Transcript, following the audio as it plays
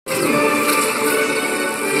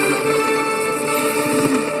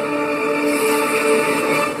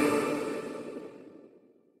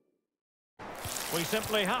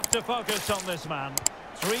simply have to focus on this man.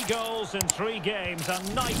 3 goals in 3 games, a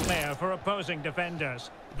nightmare for opposing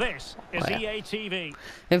defenders. This is EA TV.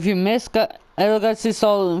 If you missed, ever got to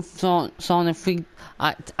Sonic Free,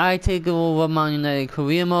 I take over Man United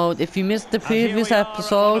career mode. If you missed the previous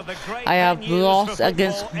episode, I have lost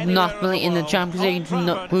against Napoli in the Champions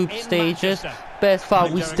League group stages. Best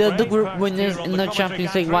part, we still the group winners in the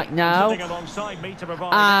Champions League right now.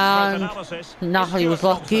 And Napoli was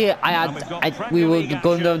lucky. We were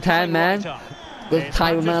going down 10 men. With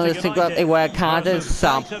time to grab a red card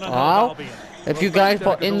somehow. If you guys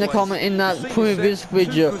put in the comment in that previous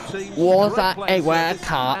video, was that a red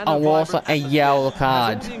card or was that a yellow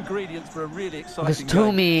card? Because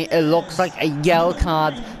to me, it looks like a yellow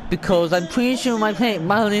card because I'm pretty sure my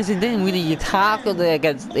Liverpool didn't really tackle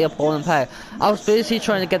against the opponent player. I was basically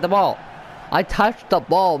trying to get the ball. I touched the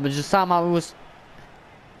ball, but just somehow it was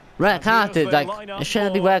red carded. Like, it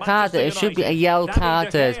shouldn't be red carded, it should be a yellow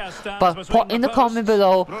carded. But put in the comment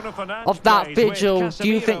below of that video, do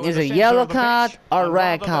you think it's a yellow card or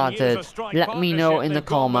red carded? Let me know in the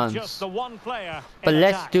comments. But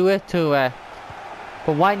let's do it to it.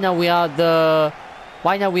 But right now we are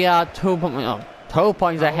 2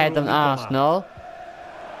 points ahead of Arsenal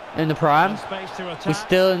in the Prem. We're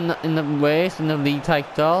still in the race in the league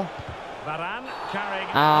title.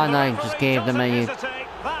 And I just gave them a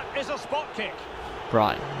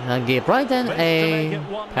I gave Brighton a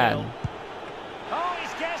pen. Oh,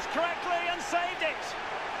 he's guessed correctly and saved it.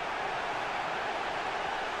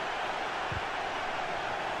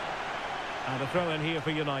 And a throw in here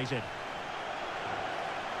for United.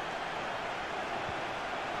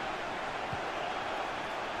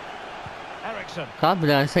 Eriksen. Can't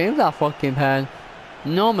believe I saved that fucking pen.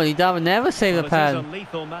 Normally, Darwin never saved a pen.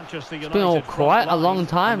 It's been quite a long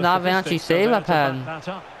time that I've actually saved a pen.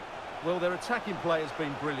 Well, their attacking play has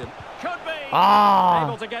been brilliant. Could be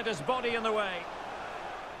able to get his body in the way.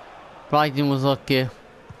 Brighton was lucky.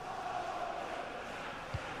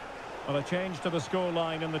 Well, a change to the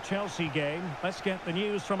scoreline in the Chelsea game. Let's get the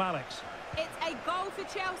news from Alex. It's a goal for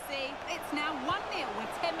Chelsea. It's now 1-0 with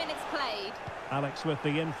 10 minutes played. Alex with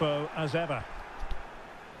the info as ever.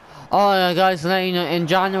 Oh yeah, guys, let you know, in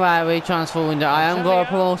January transfer window, I am going to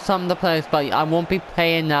promote some of the players, but I won't be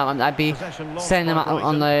paying them, and I'll be sending them out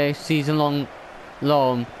on a season-long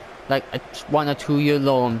loan, like a 1 or 2 year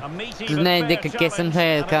loan. Because then they could get some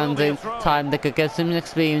players, time they could get some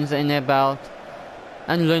experience in their belt,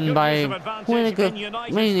 and learn by really good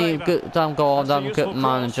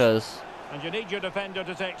managers. And you need your defender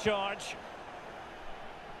to take charge.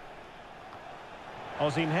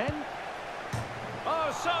 Osimhen.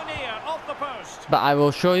 Oh, so near, off the post. But I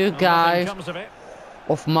will show you guys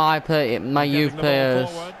of my youth players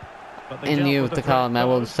in the youth academy. I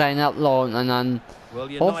will sign up loan and then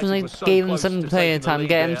hopefully give them some player time,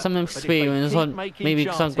 get them some experience, or maybe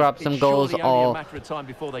grab some goals or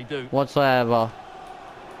whatsoever.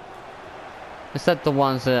 Except the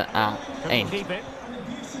ones that ain't.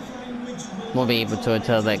 Won't be able to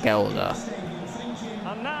until they get older.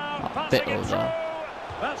 A bit older.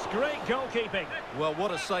 That's great goalkeeping. Well,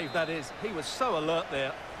 what a save that is. He was so alert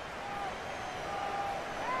there.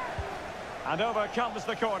 And over comes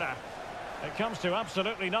the corner. It comes to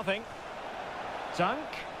absolutely nothing. Dunk.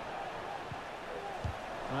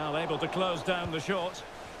 Well, able to close down the shot.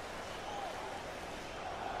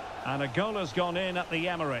 And a goal has gone in at the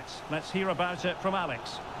Emirates. Let's hear about it from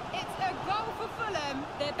Alex. It's a goal for Fulham.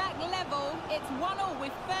 They're back level. It's 1-1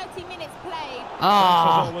 with 30 minutes played.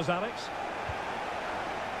 As always, Alex.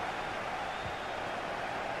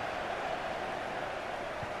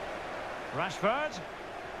 Rashford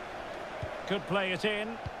could play it in,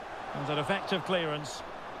 and an effective clearance.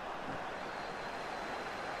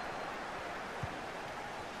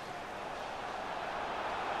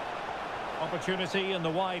 Opportunity in the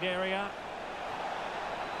wide area.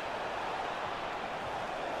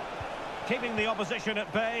 Keeping the opposition at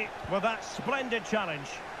bay with that splendid challenge.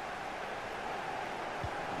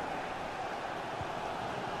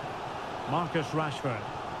 Marcus Rashford.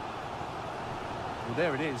 Well,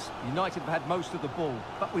 there it is. United have had most of the ball,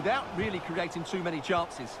 but without really creating too many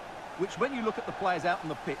chances, which when you look at the players out on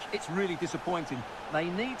the pitch, it's really disappointing. They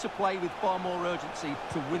need to play with far more urgency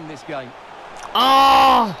to win this game.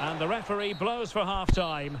 And the referee blows for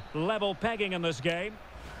half-time. Level pegging in this game.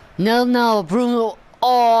 No, Bruno.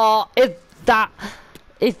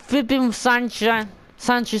 If it been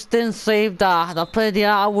Sanchez didn't save that, I played the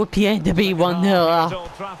I would be to be 1-0.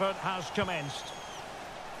 Old Trafford has commenced.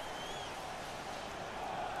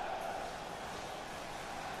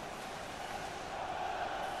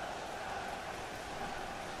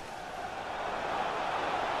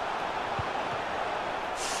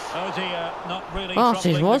 Oh dear, not really. Oh,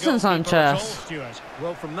 it wasn't Sanchez.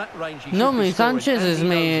 Well, from that range, he Normally should be scoring, Sanchez is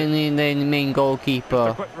and he knows it. the main Just a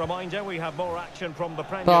goalkeeper. quick reminder, we have more action from the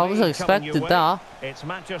Premier But I was League coming your expected way. that. It's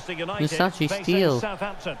Manchester United It's actually facing Steele.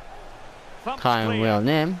 Southampton. Thumps Can't clear. real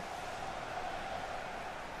name.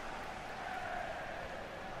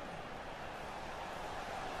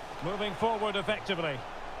 Moving forward effectively.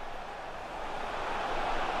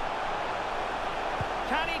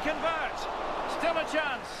 Can he convert? Still a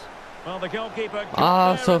chance. Well, the goalkeeper.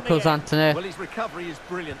 Oh, so in the close, end. Anthony. Well, his recovery is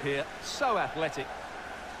brilliant here. So athletic.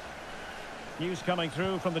 News coming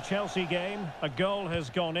through from the Chelsea game. A goal has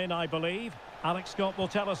gone in, I believe. Alex Scott will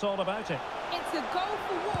tell us all about it. It's a goal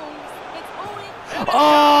for Wolves. It's all in.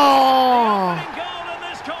 Oh! The opening goal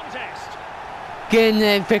in this contest. Get in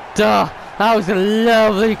there, Victor. That was a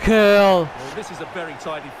lovely curl. Well, this is a very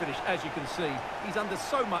tidy finish, as you can see. He's under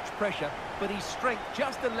so much pressure, but his strength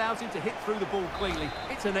just allows him to hit through the ball cleanly.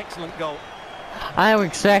 It's an excellent goal. I was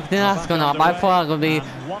expecting that's going up. I thought it would be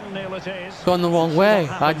 1-0 it is. going the wrong way.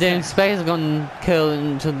 I didn't Yet. expect it going to curl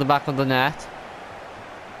into the back of the net.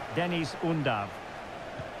 Dennis Undav.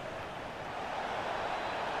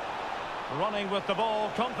 Running with the ball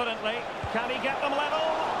confidently. Can he get them level?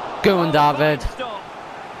 Go on, David. Stop.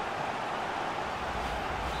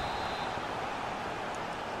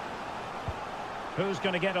 Who's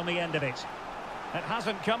going to get on the end of it? It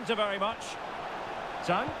hasn't come to very much.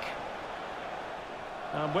 Dunk.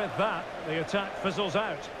 And with that, the attack fizzles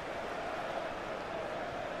out.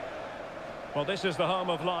 Well, this is the home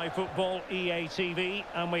of live football, EA TV,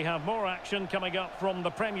 and we have more action coming up from the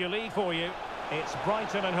Premier League for you. It's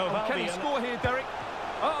Brighton and Hove Can Albion. he score here, Derek?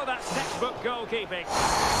 Oh, that's textbook goalkeeping.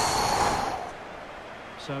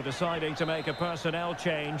 So deciding to make a personnel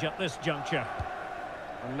change at this juncture.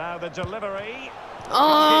 And now the delivery.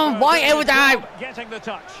 Oh, why it was out? Getting the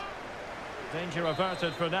touch. Danger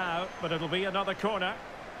averted for now, but it'll be another corner.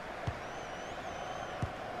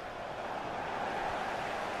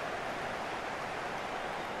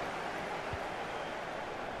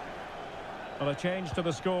 Well, a change to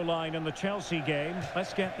the scoreline in the Chelsea game.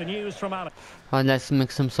 Let's get the news from Alex. Right, let's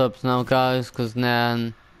make some subs now, guys, because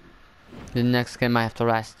then the next game I have to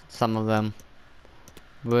rest some of them.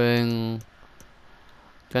 Bring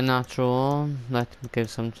Garnacho on. Let him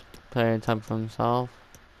give some player time for himself.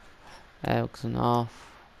 Ericsson off.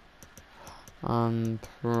 And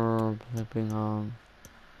probably bring on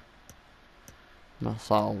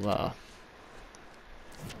Masala.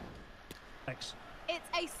 Thanks. It's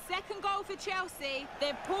a second goal for Chelsea.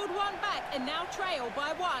 They've pulled one back and now trail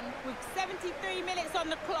by one with 73 minutes on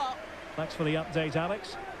the clock. Thanks for the update,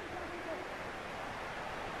 Alex.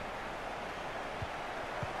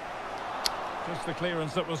 Just the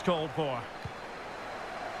clearance that was called for.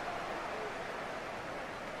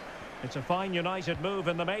 It's a fine United move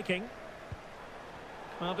in the making.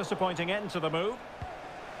 Well, disappointing end to the move.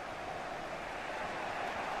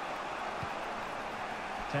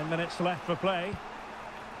 10 minutes left for play.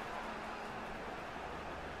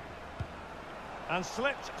 And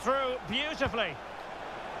slipped through beautifully.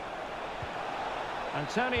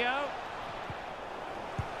 Antonio.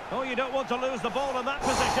 Oh, you don't want to lose the ball in that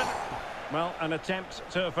position. Well, an attempt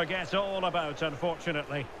to forget all about,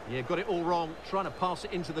 unfortunately. Yeah, got it all wrong. Trying to pass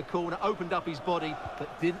it into the corner, opened up his body,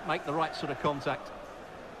 but didn't make the right sort of contact.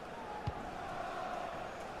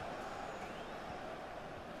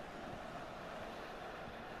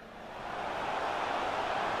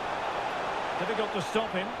 Difficult to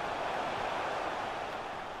stop him.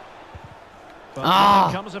 But Ah!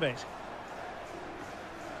 comes of it.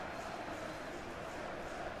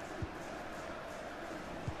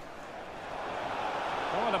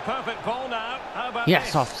 Oh, and a perfect ball now. How about Yes,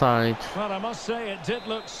 this? offside. Well, I must say it did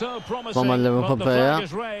look so promising. From a Liverpool but the flag player.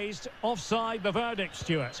 is raised. Offside the verdict,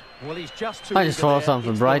 Stuart. Well, he's just too I just eager saw there.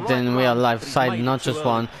 something It's for the Brighton. right We are run, live but he's side, made not it too just early.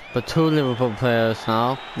 one, but two Liverpool players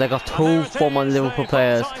now. They got And two there it former is, Liverpool the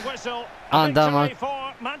players. full-time whistle. And Victory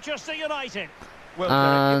for Manchester United. Well, Derek,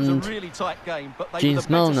 it was And a really tight game, but they James were the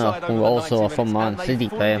better Milner, side who over the also 90 a former minutes, Man and they City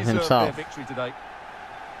fully player deserved himself. their victory today.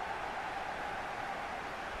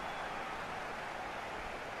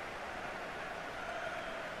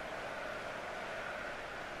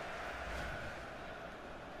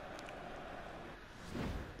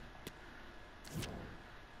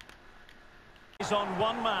 He's on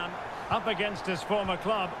one man, up against his former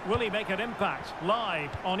club. Will he make an impact? Live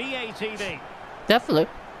on EA TV. Definitely.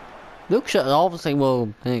 Luke Shaw obviously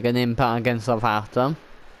will make an impact against Southampton.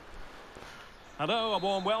 Hello, a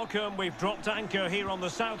warm welcome. We've dropped anchor here on the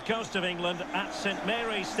south coast of England at St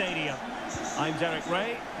Mary's Stadium. I'm Derek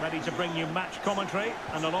Ray, ready to bring you match commentary,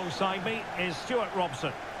 and alongside me is Stuart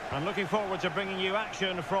Robson. And looking forward to bringing you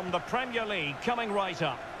action from the Premier League coming right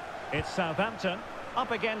up. It's Southampton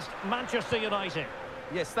up against Manchester United.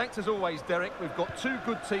 Yes, thanks as always, Derek. We've got two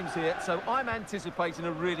good teams here, so I'm anticipating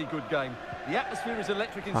a really good game. The atmosphere is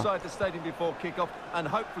electric inside the stadium before kick-off, and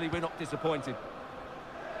hopefully we're not disappointed.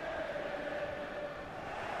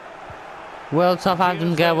 Will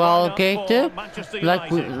Southampton get relegated?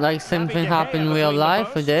 Like something happened in real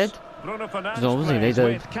life, it did. Bruno Fernandes Obviously they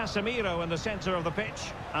did. with Casemiro in the centre of the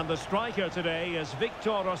pitch, and the striker today is Victor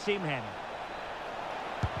Osimhen.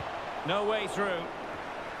 No way through.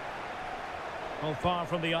 Well, far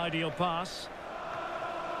from the ideal pass.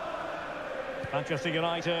 Manchester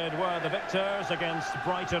United were the victors against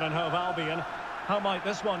Brighton and Hove Albion. How might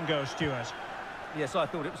this one go, Stuart? Yes, I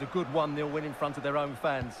thought it was a good 1-0 win in front of their own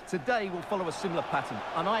fans. Today will follow a similar pattern,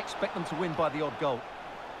 and I expect them to win by the odd goal.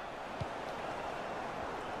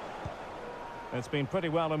 It's been pretty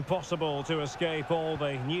well impossible to escape all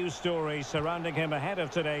the news stories surrounding him ahead of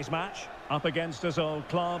today's match. Up against his old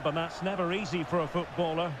club, and that's never easy for a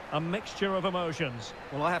footballer. A mixture of emotions.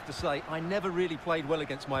 Well, I have to say, I never really played well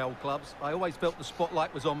against my old clubs. I always felt the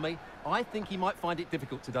spotlight was on me. I think he might find it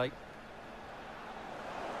difficult today.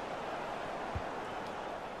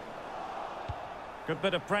 Good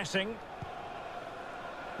bit of pressing.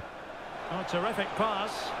 Oh, terrific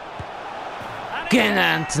pass. Get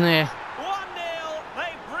Anthony. 1-0.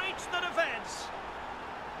 They breached the defence.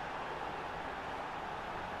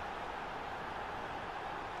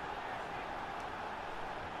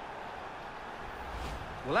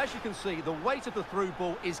 Well, as you can see, the weight of the through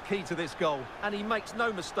ball is key to this goal, and he makes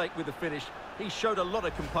no mistake with the finish. He showed a lot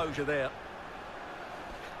of composure there.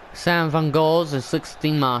 7 goals in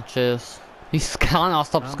 16 matches. He cannot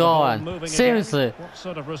stop scoring. Seriously. Again. What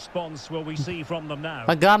sort of response will we see from them now?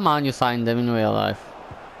 I'm glad Man U signed him in real life.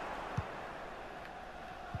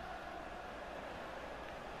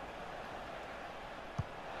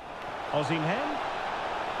 Osimhen.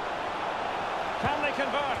 Can they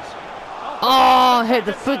convert? Oh, hit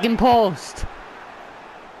the freaking post.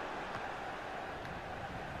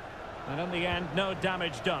 And in the end, no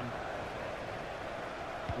damage done.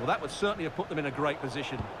 Well, that would certainly have put them in a great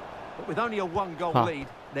position. But with only a 1-goal lead,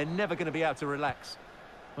 they're never going to be able to relax.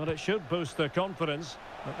 Well, it should boost their confidence,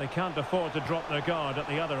 but they can't afford to drop their guard at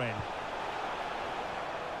the other end.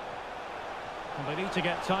 And they need to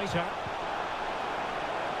get tighter.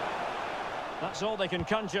 That's all they can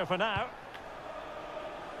conjure for now.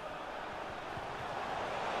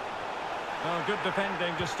 Oh, good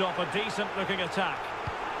defending to stop a decent-looking attack.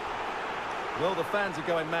 Well, the fans are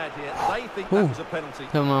going mad here. They think that was a penalty.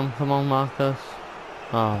 Come on, Marcus.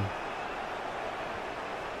 Oh.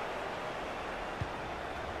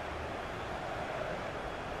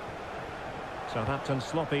 Southampton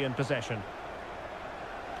sloppy in possession.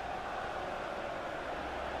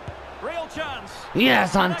 Real chance.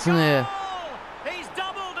 Yes, Anthony. He's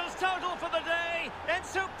doubled his total for the day in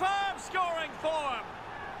superb scoring form.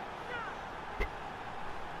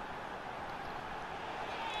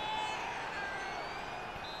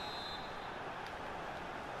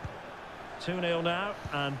 Two-0 now,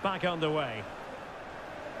 and back underway.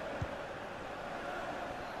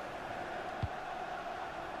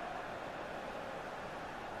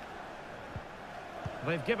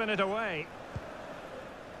 They've given it away.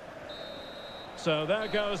 So there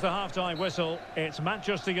goes the half-time whistle. It's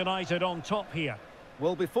Manchester United on top here.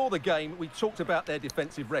 Well, before the game, we talked about their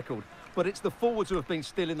defensive record, but it's the forwards who have been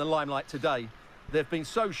still in the limelight today. They've been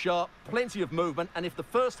so sharp, plenty of movement, and if the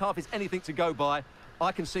first half is anything to go by,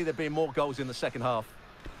 I can see there being more goals in the second half.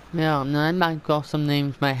 Yeah, I might got some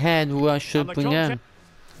names in my head who I should bring in.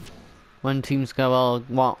 When teams go well,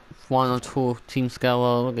 what, 1 or 2 teams go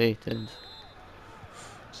relegated.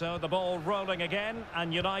 So the ball rolling again,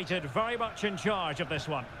 and United very much in charge of this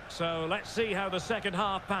one. So let's see how the second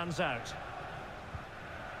half pans out.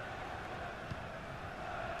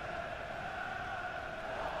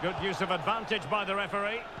 Good use of advantage by the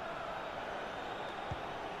referee.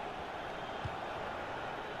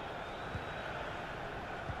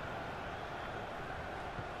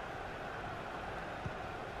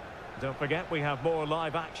 Don't forget, we have more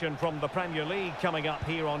live action from the Premier League coming up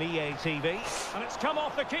here on EA TV. And it's come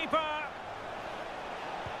off the keeper.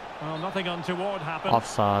 Well, nothing untoward happened.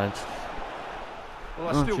 Offside. Well,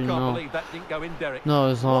 I still can't believe that didn't go in, Derek. No,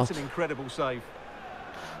 it's not. What an incredible save.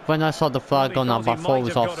 When I saw the flag on that, I thought it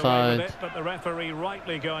was offside. But the referee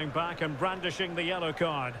rightly going back and brandishing the yellow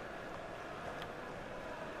card.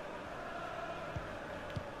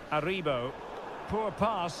 Aribo. Poor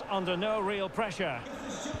pass under no real pressure.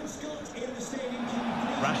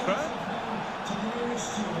 Rashford.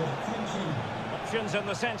 Options in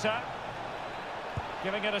the centre.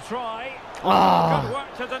 Giving it a try. Oh. Good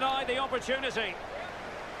work to deny the opportunity.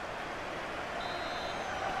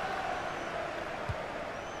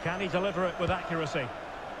 Can he deliver it with accuracy?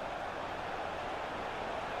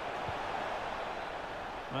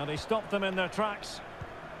 And he stopped them in their tracks.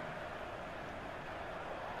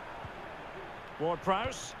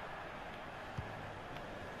 Ward-Prowse.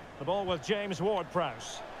 The ball with James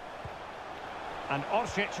Ward-Prowse. And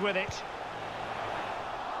Orsic with it.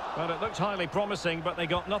 Well, it looked highly promising, but they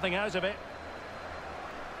got nothing out of it.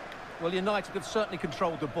 Well, United have certainly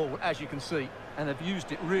controlled the ball, as you can see, and have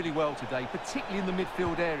used it really well today, particularly in the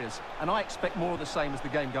midfield areas. And I expect more of the same as the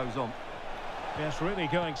game goes on. Yes, really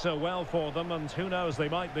going so well for them, and who knows, they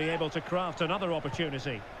might be able to craft another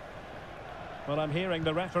opportunity. Well, I'm hearing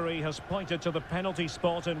the referee has pointed to the penalty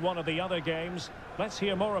spot in one of the other games. Let's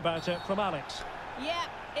hear more about it from Alex. Yeah,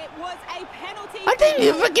 it was a penalty. I didn't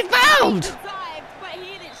even think he fouled! Dived, but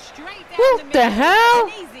he hit it straight down What the middle. the hell?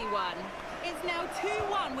 An easy one. It's now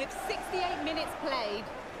 2-1 with 68 minutes played.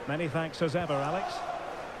 Many thanks as ever, Alex.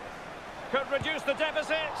 Could reduce the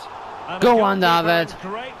deficit. And Go on, David.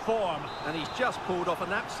 Great form. And he's just pulled off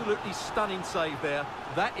an absolutely stunning save there.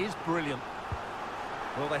 That is brilliant.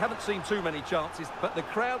 Well, they haven't seen too many chances, but the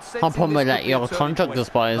crowd said I'll probably let your contract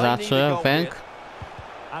expires, actually, I think.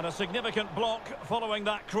 And a significant block following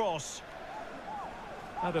that cross.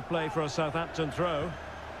 Out of play for a Southampton throw.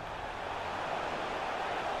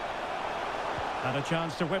 And a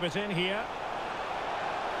chance to whip it in here.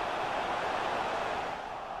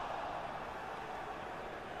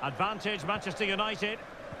 Advantage, Manchester United.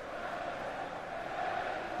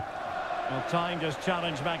 Well, timed his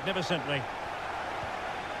challenge magnificently.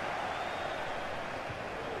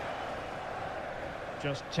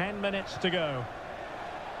 Just 10 minutes to go.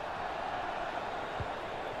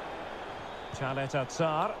 Chalet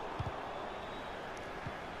Atsar.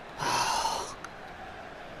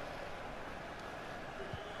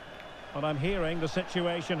 But I'm hearing the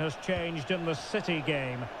situation has changed in the City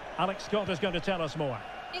game. Alex Scott is going to tell us more.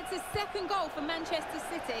 It's a second goal for Manchester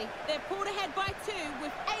City. They're pulled ahead by 2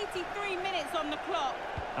 with 83 minutes on the clock.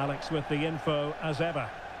 Alex with the info as ever.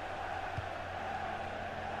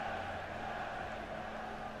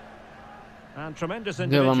 And tremendous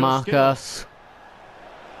individual Marcus.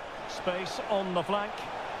 Space on the flank.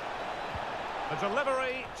 A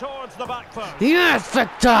delivery towards the back post. Yes,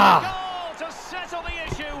 Victor! Goal to settle the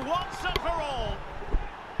issue once and for all.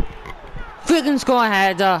 Freaking score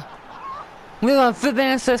header. We got a flipping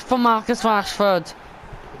assist for Marcus Rashford.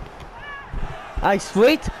 I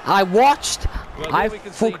sweet, I watched, Well, I we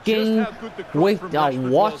can see fucking just how good the cross from I Rashford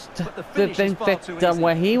watched was, but the finish flipping is far too Victor easy.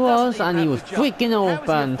 where he Doesn't was even and he have was the jump. freaking How has he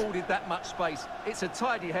opened. afforded that much space? It's a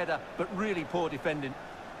tidy header, but really poor defending.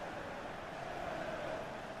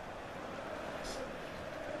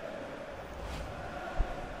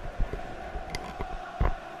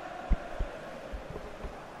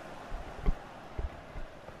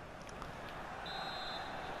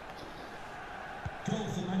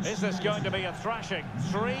 Is this going to be a thrashing?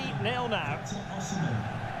 3-0 now.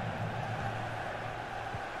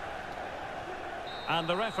 And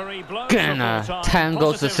the referee blows the full time. 10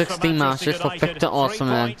 goals to Positives for 16 matches Manchester for Victor United. 3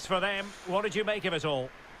 Osimhen. points for them. What did you make of it all?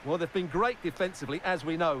 Well, they've been great defensively, as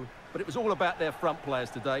we know, but it was all about their front players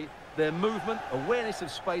today. Their movement, awareness of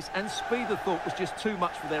space and speed of thought was just too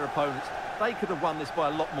much for their opponents. They could have won this by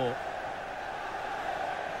a lot more.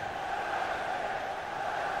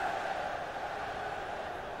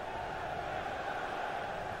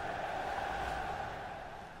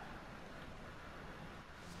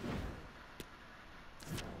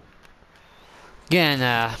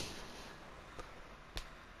 Again,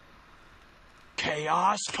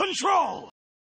 Chaos Control!